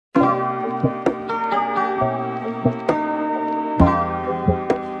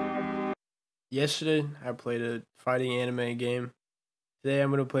yesterday I played a fighting anime game. Today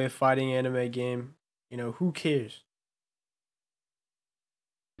I'm gonna play a fighting anime game. You know, who cares?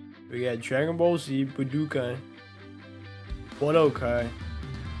 We got Dragon Ball Z, Budokai, Budokai,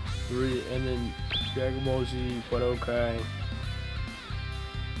 and then Dragon Ball Z, Budokai.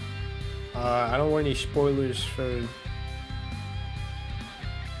 I don't want any spoilers for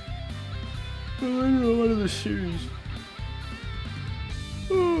one of the series.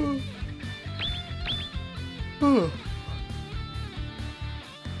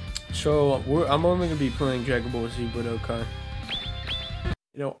 So I'm only gonna be playing Dragon Ball Z Budokai.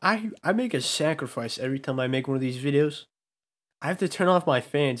 You know, I make a sacrifice every time I make one of these videos. I have to turn off my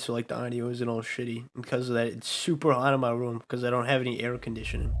fan so like the audio isn't all shitty. And because of that, it's super hot in my room because I don't have any air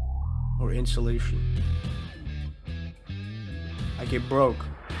conditioning or insulation. I get broke.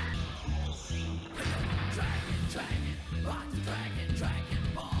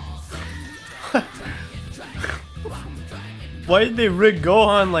 Why did they rig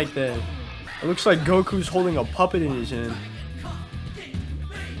Gohan like that? It looks like Goku's holding a puppet in his hand.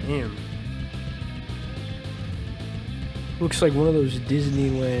 Damn. Looks like one of those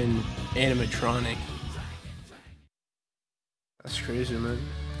Disneyland animatronic. That's crazy, man.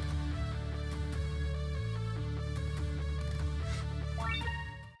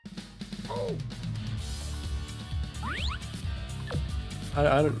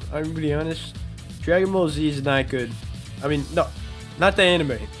 I'm gonna be honest. Dragon Ball Z is not good. I mean, no, not the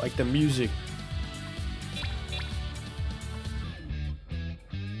anime, like the music.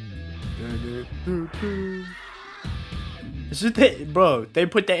 This is the, bro, they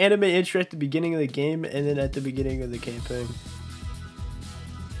put the anime intro at the beginning of the game and then at the beginning of the campaign.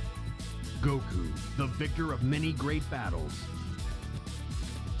 Goku, the victor of many great battles.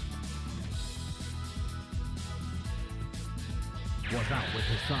 Was out with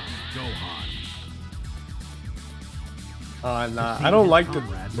his son, Gohan. Nah, I don't like the,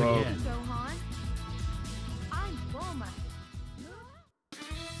 bro. Gohan, I'm Bulma.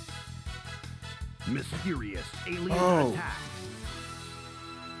 Mysterious alien attack.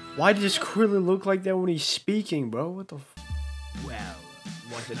 Why does Krillin look like that when he's speaking, bro? What the f— Well,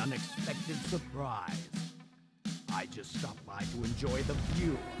 what an unexpected surprise. I just stopped by to enjoy the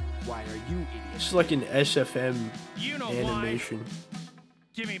view. Why are you idiots? It's like an SFM You know animation. Why?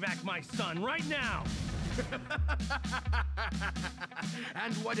 Give me back my son right now.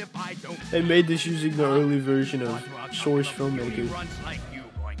 And what if I don't? They made this using the early version of Source Filmmaker. Runs like you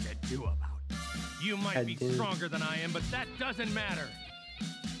going to do about it. You might be stronger than I am, but that doesn't matter.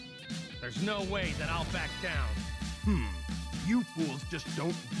 There's no way that I'll back down. You fools just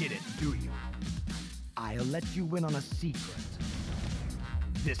don't get it, do you? I'll let you in on a secret.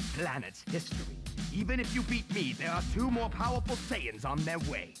 This planet's history. Even if you beat me, there are 2 more powerful Saiyans on their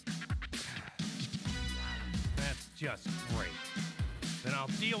way. That's just great. Then I'll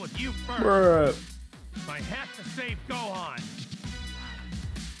deal with you first. Bruh. I have to save Gohan.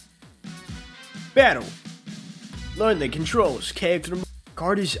 Battle. Learn the controls. Character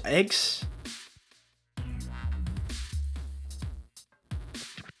guard his X.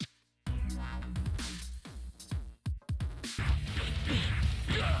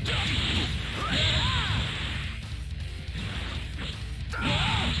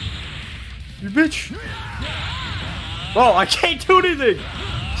 You bitch! Oh, I can't do anything!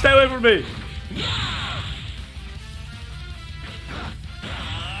 Stay away from me!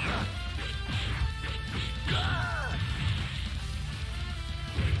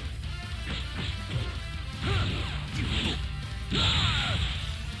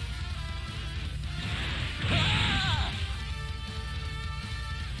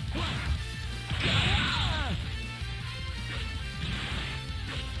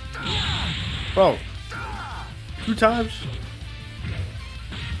 Bro, 2 times?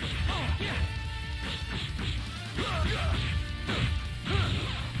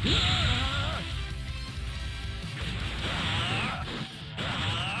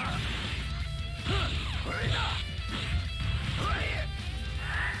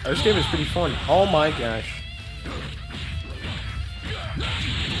 This game is pretty fun. Oh my gosh.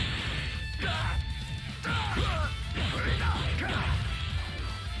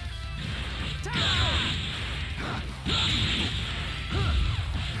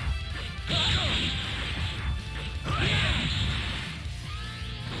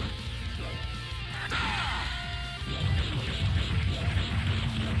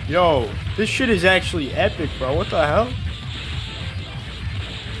 Yo, this shit is actually epic, bro. What the hell?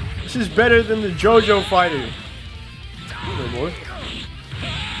 This is better than the JoJo fighter. Come on, boy.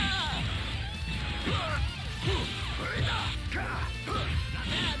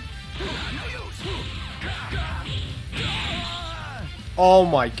 Oh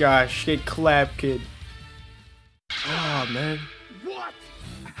my gosh, get clapped, kid. Oh man. What?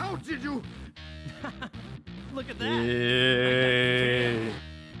 How did you? Look at that. Yeah.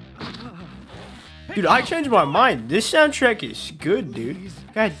 Dude, I changed my mind. This soundtrack is good, dude.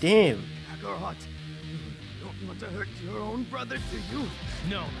 God damn. Kakarot, you don't want to hurt your own brother, do you?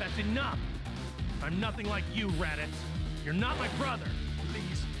 No, that's enough. I'm nothing like you, Raditz. You're not my brother.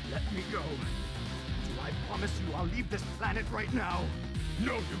 Please, let me go. Do I promise you I'll leave this planet right now?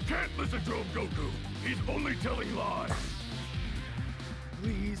 No, you can't listen to him, Goku. He's only telling lies.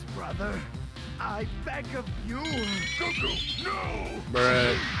 Please, brother. I beg of you. Goku, no!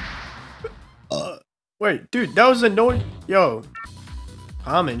 Bruh. Wait, dude, that was annoying. Yo.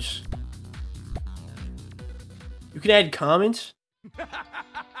 Comments. You can add comments?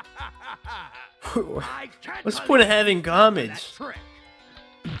 What's the point of having comments?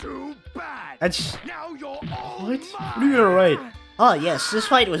 Too bad. That's... Now you're all What? mine. What are you gonna write? Oh yes, this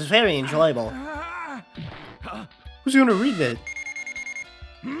fight was very enjoyable. Who's gonna read that?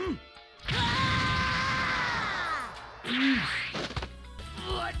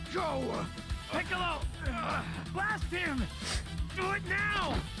 Let go. Piccolo! Blast him! Do it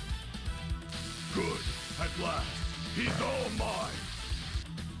now! Good. At last. He's all mine.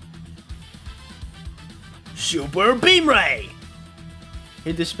 Super Beam Ray!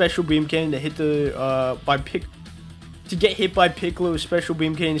 Hit the special beam cannon to hit the to get hit by Piccolo. Special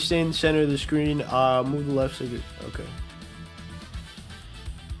beam cannon, stay in the center of the screen. Move the left side. Okay.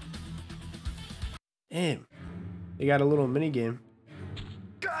 Damn. They got a little mini game.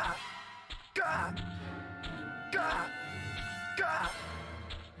 Gah! Gah! Gah! Gah!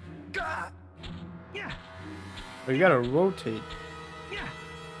 Gah! Yeah! Oh, you gotta rotate. Yeah!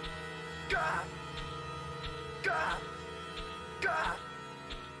 Gah! Gah! Gah!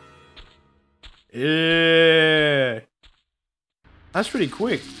 Yeah. That's pretty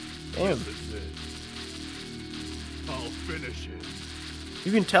quick. Damn. This is it. I'll finish it.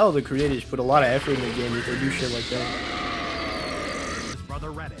 You can tell the creators put a lot of effort in the game if they do shit like that. His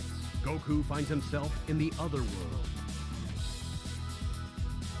brother Raditz, Goku finds himself in the other world.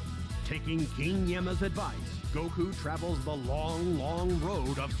 Taking King Yema's advice, Goku travels the long, long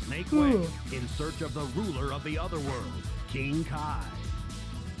road of Snake Way in search of the ruler of the other world, King Kai.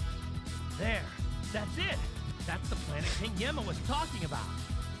 There! That's it! That's the planet King Yema was talking about!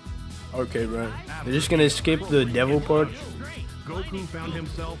 Okay, bro. They're just gonna skip the devil part. Great! Goku found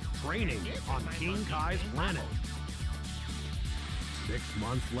himself training on King Kai's planet. 6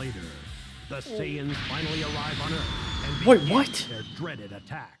 months later, the Saiyans finally arrive on Earth and Wait, begin what? their dreaded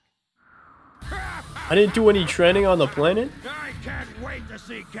attack. I didn't do any training on the planet? I can't wait to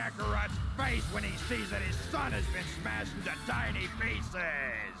see Kakarot's face when he sees that his son has been smashed into tiny pieces!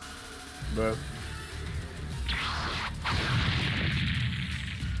 Bro.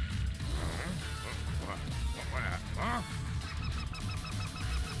 Huh?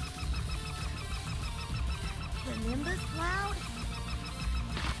 The Nimbus Cloud?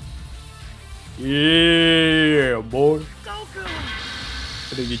 Yeah, boy. Goku!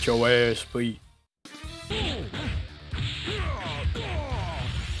 Better get your ass beat.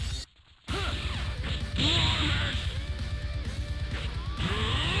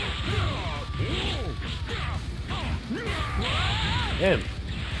 Damn.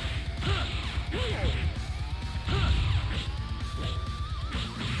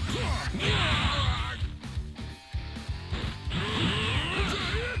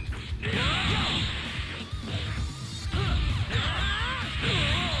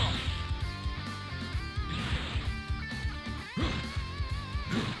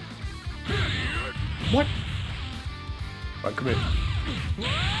 What? Alright, come here.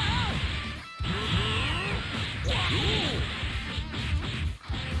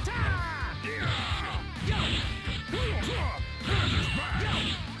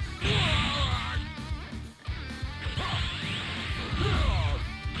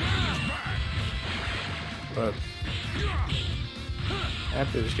 But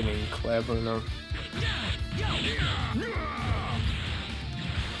after this getting clever now.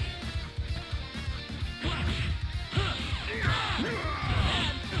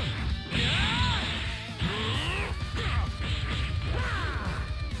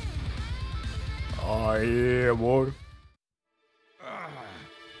 Oh yeah, boy.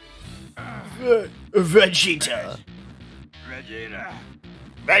 Vegeta. Vegeta,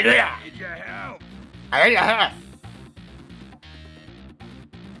 Vegeta. need your help!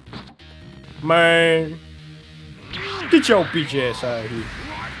 Man, get your bitch ass out of here.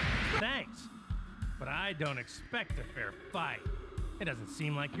 Thanks! But I don't expect a fair fight. It doesn't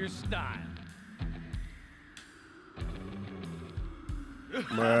seem like your style.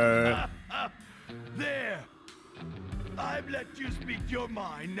 Bruh. There! I've let you speak your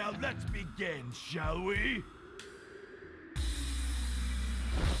mind, now let's begin, shall we?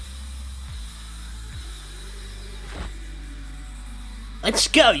 Let's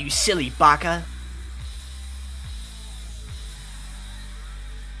go, you silly baka.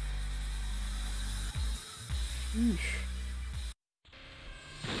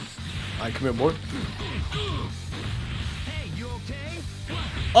 Alright, come here, boy. Hey, you okay?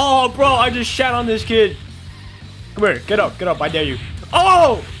 Oh, bro, I just shat on this kid. Come here, get up, I dare you.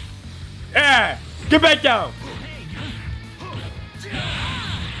 Oh! Yeah! Get back down!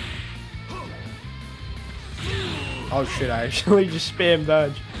 Oh shit, I actually just spam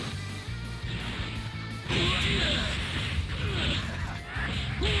dodge.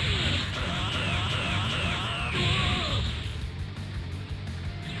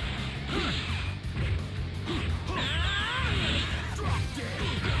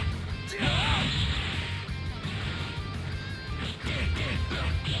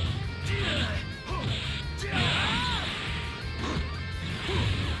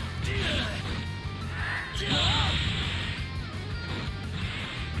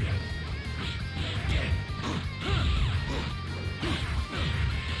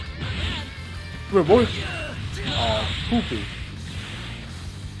 Come here, boy. Oh, poopy.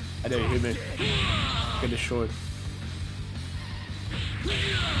 I dare you hit me. Get this short.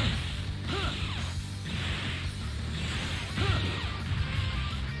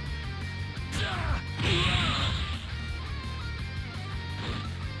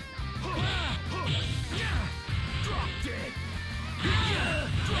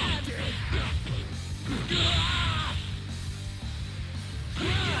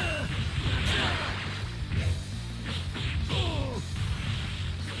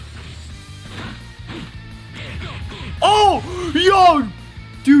 Oh! Yo!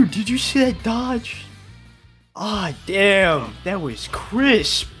 Dude, did you see that dodge? Ah, damn. That was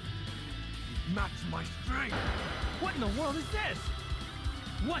crisp. Match my strength! What in the world is this?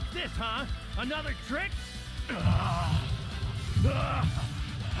 What's this, huh? Another trick?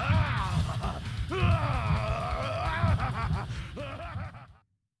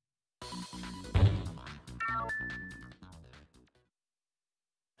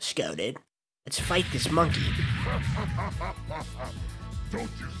 Let's go, dude. Let's fight this monkey. Don't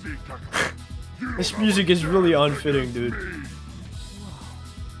you see, Kakarot? You This don't music have is a really chance unfitting, against dude. me.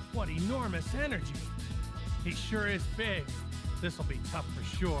 What enormous energy. He sure is big. This'll be tough for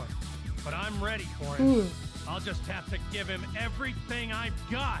sure. But I'm ready for him. I'll just have to give him everything I've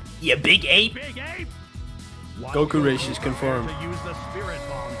got. You big ape. Big ape! Goku races confirmed. To use the spirit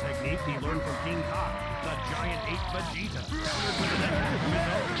bomb technique he learned from King Kai, the giant ape Vegeta, countered with an attack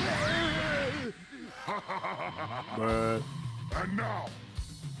of his own. Bruh. And now,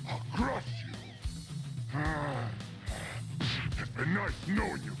 I'll crush you. It's been nice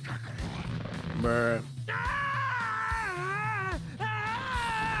knowing you, Kakarot. Bruh.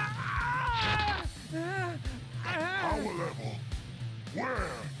 Power level. Where?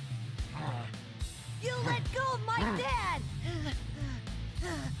 You let go of my dad!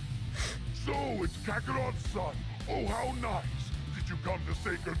 So it's Kakarot's son. Oh, how nice. Did you come to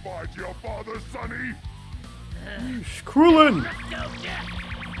say goodbye to your father, Sonny? Krillin!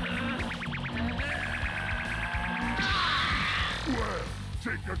 Well,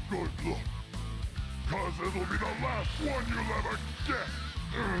 take a good look. Cause it'll be the last one you'll ever get.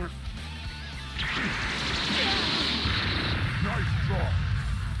 Nice try.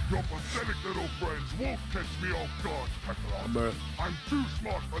 Your pathetic little friends won't catch me off guard, Kakarot. Bruh. I'm too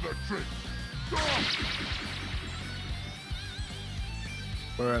smart for the trick.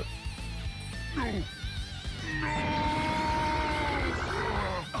 Bruh. No! No!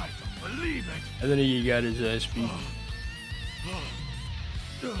 I don't believe it! And then he got his ass beat.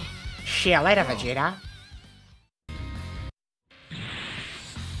 See you later, Vegeta.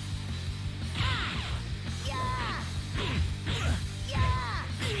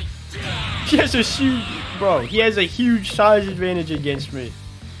 He has a huge, bro. He has a huge size advantage against me.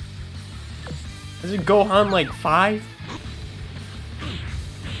 Doesn't Gohan like 5?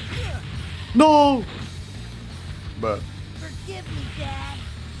 No. Bruh. Forgive me, Dad.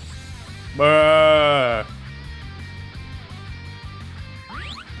 Bruh.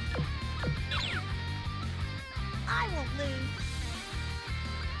 I won't lose.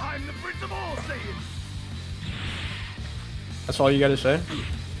 I'm the Prince of all Saiyans! That's all you gotta say?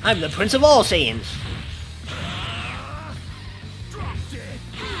 I'm the Prince of all Saiyans. Drop dead!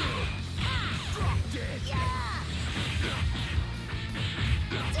 Drop dead!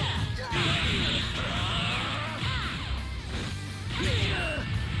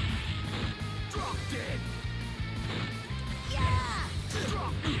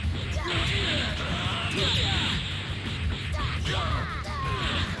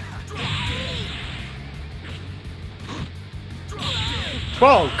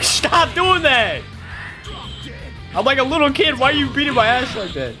 Bro, stop doing that! I'm like a little kid. Why are you beating my ass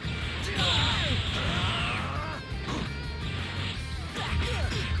like that?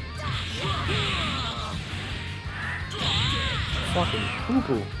 Fucking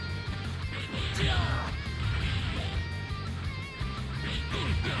poo-poo.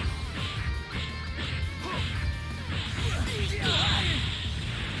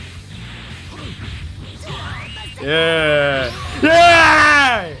 Yeah!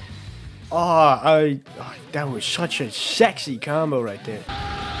 Yeah! Oh, that was such a sexy combo right there.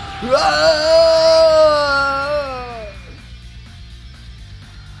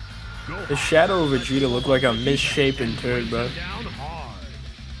 The shadow of Vegeta looked like a misshapen turd, bro. Down hard.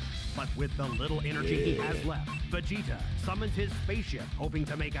 But with the little energy he has left, Vegeta summons his spaceship, hoping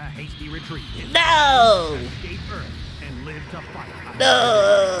to make a hasty retreat. No! Escape Earth and live to fight. No!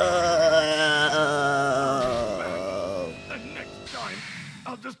 And next time,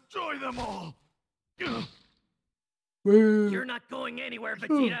 I'll destroy them all. You're not going anywhere,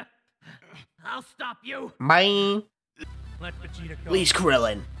 Vegeta. I'll stop you. Mine. Let Vegeta go. Please,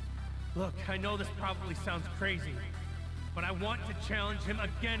 Krillin. Look, I know this probably sounds crazy, but I want to challenge him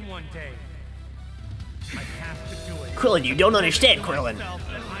again one day. I have to do it. Krillin, you don't understand, Krillin. Myself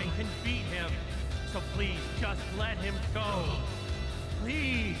that I can beat him. So please, just let him go.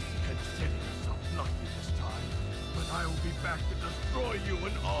 Please. Consider yourself lucky this time, but I will be back to destroy you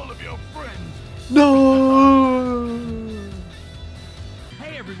and all of your friends. No!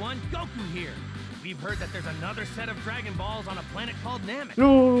 Hey everyone, Goku here. We've heard that there's another set of Dragon Balls on a planet called Namek.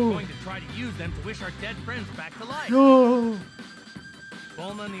 No. We're going to try to use them to wish our dead friends back to life. No!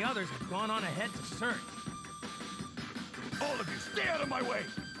 Bulma and the others have gone on ahead to search. All of you, stay out of my way.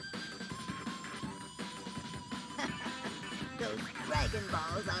 Those Dragon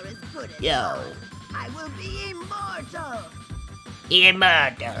Balls are as good as Yo. gold. I will be immortal.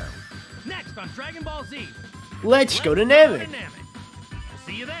 Immortal. Next on Dragon Ball Z. Let's go to We'll Namek.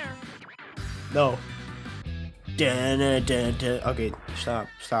 see you there. No. Okay,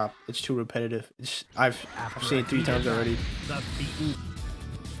 stop. It's too repetitive. I've seen it 3 times already. The beaten.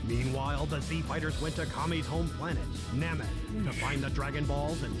 Meanwhile, the Z fighters went to Kami's home planet, Namek, to find the Dragon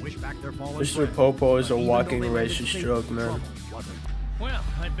Balls and wish back their fallen Mr. friends. Popo is a But even walking though they landed racist safe, joke, man. trouble wasn't. Well,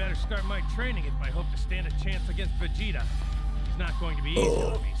 I'd better start my training if I hope to stand a chance against Vegeta. He's not going to be easy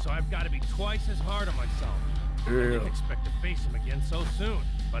on me, so I've got to be twice as hard on myself. I didn't expect to face him again so soon,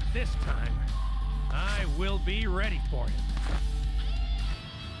 but this time, I will be ready for him.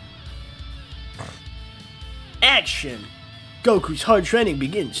 Action! Goku's hard training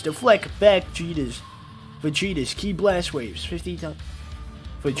begins. Deflect back Vegeta's key blast waves 50 times.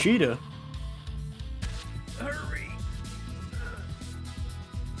 Vegeta? Hurry!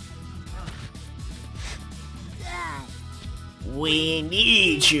 Dad, We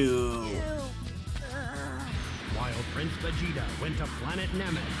need you. While Prince Vegeta went to planet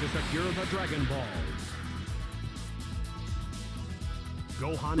Namek to secure the Dragon Balls.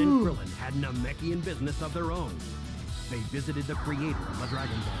 Gohan and Krillin had Namekian business of their own. They visited the creator of the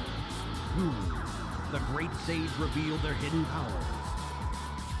Dragon Balls. The great sage revealed their hidden powers.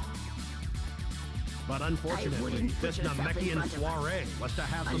 But unfortunately, wouldn't put this yourself in Namekian front of soiree was to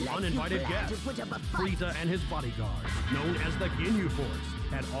have some unless you uninvited plan to guests. put up a fight. Frieza and his bodyguard, known as the Ginyu Force,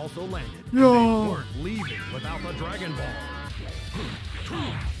 had also landed. Yo. They weren't leaving without the Dragon Ball.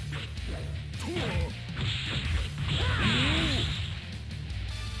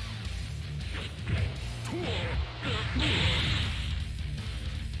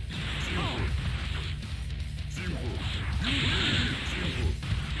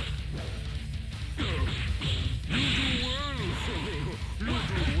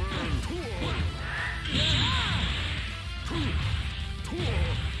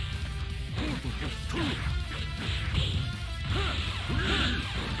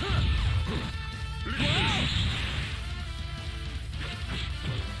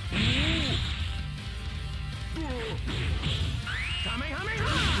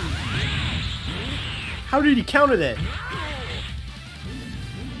 How did he counter that?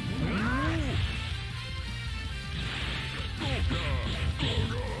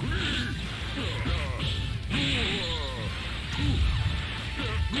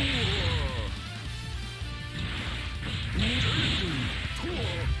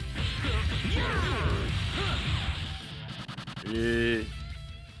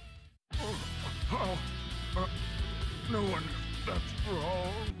 No one. That's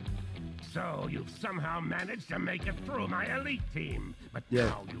wrong. So you've somehow managed to make it through my elite team. But Yeah.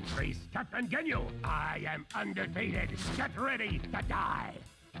 now you face Captain Ginyu. I am undefeated. Get ready to die.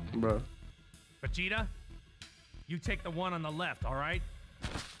 Bro. Vegeta, you take the one on the left, all right?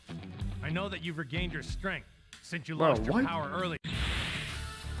 I know that you've regained your strength since you Bro, lost your what? power early.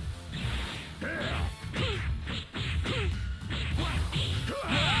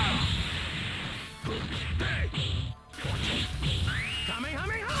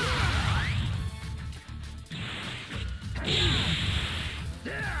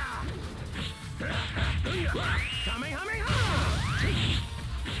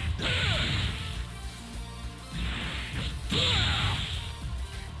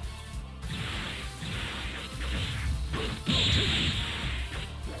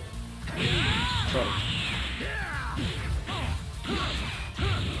 Bro.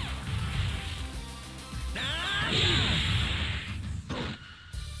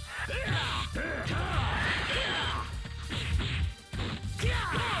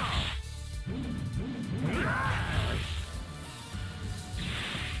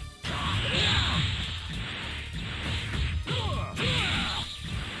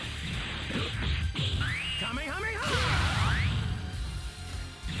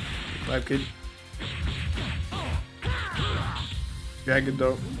 I could. Dragon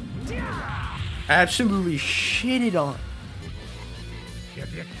dope. Absolutely shitted on.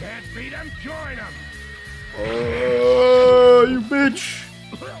 If you can't beat him, join him. Oh, you bitch.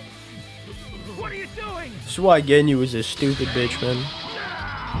 What are you doing? This is why Genyu was a stupid bitch, man.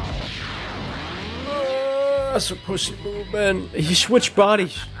 That's a pussy move, man. He switched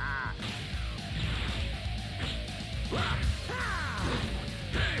bodies.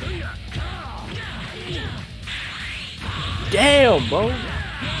 Damn, bro.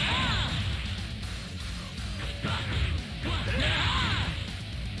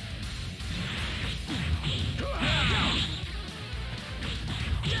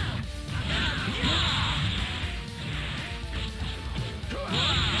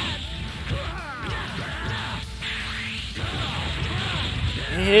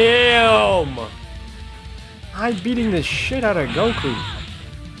 Damn! I'm beating the shit out of Goku.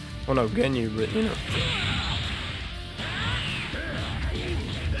 Well, no, Genyu, but you know.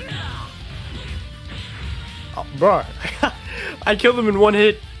 Oh, bro, I killed him in one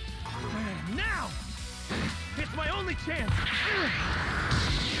hit. Now! It's my only chance!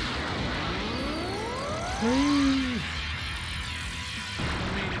 I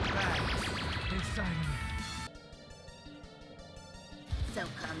made it back inside of me. So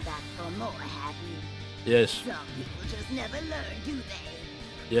come back for more, have you? Yes, Some people just never learn, do they?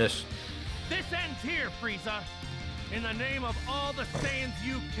 yes. This ends here, Frieza. In the name of all the Saiyans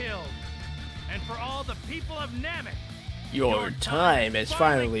you killed, and for all the people of Namek, Your time has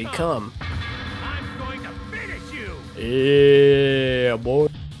finally come. I'm going to finish you! Yeah, boy.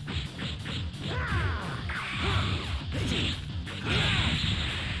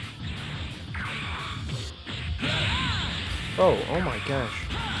 Oh my gosh.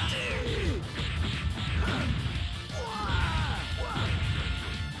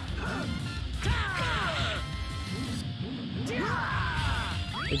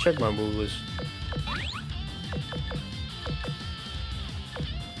 Hey, check my move list.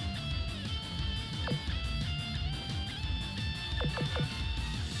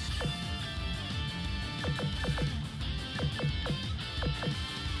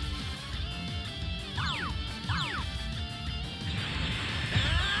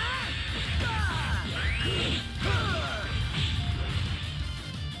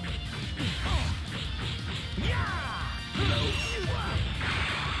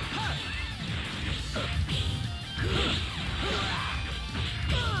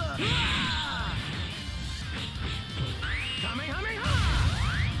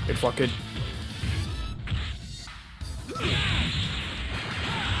 Good fucking.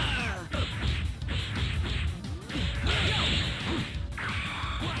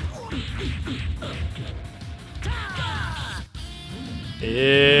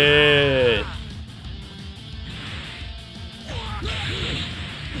 Yeah.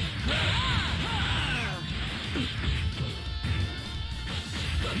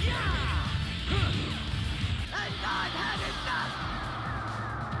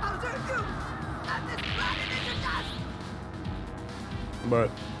 But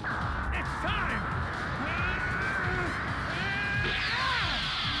It's time!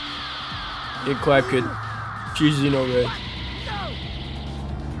 get clap kid. Cheesy no red.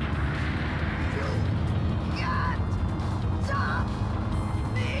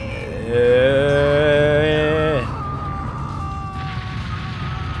 Yeah.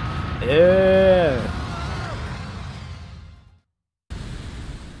 Yeah.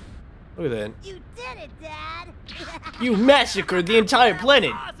 Look at that. You did it, Dad! You massacred the entire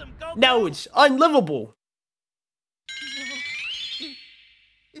planet. Awesome, Goku! Now it's unlivable.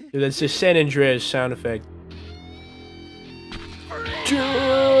 Dude, that's the San Andreas sound effect.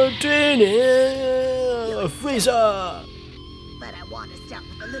 Frieza! But I want to start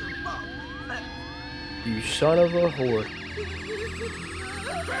with a little ball. You son of a whore.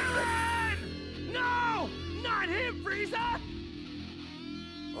 No! Not him, Frieza!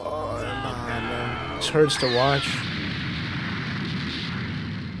 Oh, man. This hurts to watch.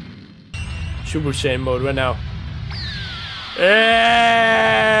 Super Saiyan mode right now.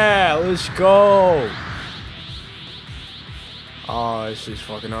 Yeah! Let's go! Oh, this is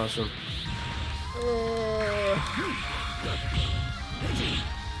fucking awesome.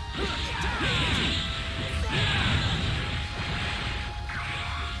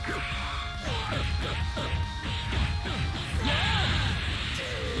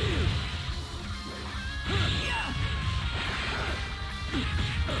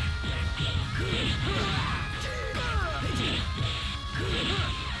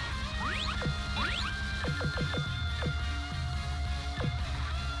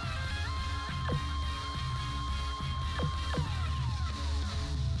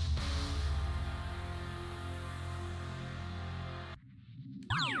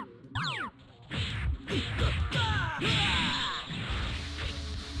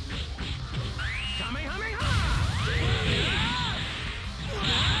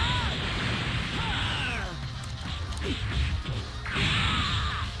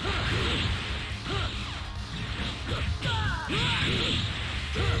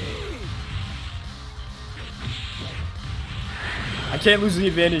 I can't lose the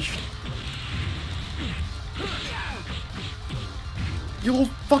advantage. You'll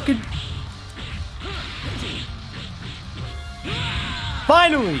fucking...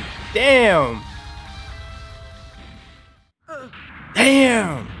 Finally! Damn!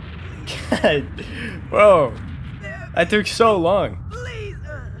 Damn! God. Bro. That took so long. Please.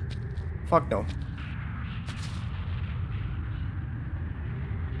 Fuck no.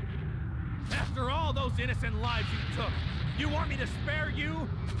 After all those innocent lives you took, you want me to spare you?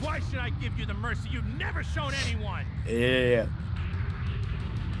 Why should I give you the mercy you've never shown anyone? Yeah.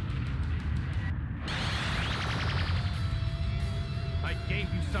 I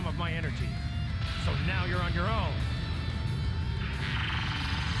gave you some of my energy, so now you're on your own.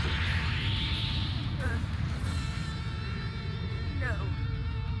 No.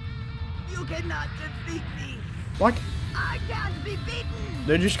 You cannot defeat me. What? I can't be beaten.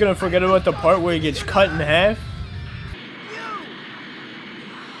 They're just gonna forget about the part where he gets cut in half? You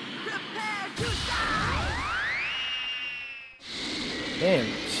prepare to die. Damn,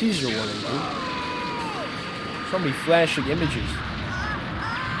 Caesar winning, dude. So many flashing images.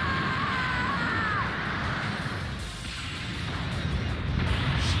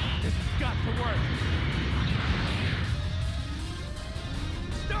 This has got to work.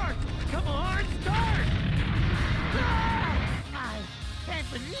 Start! Come on, start! I can't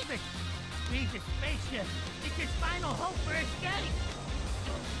believe it. Leave the spaceship. It's his final hope for escape.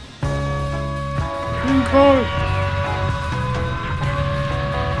 King Kong!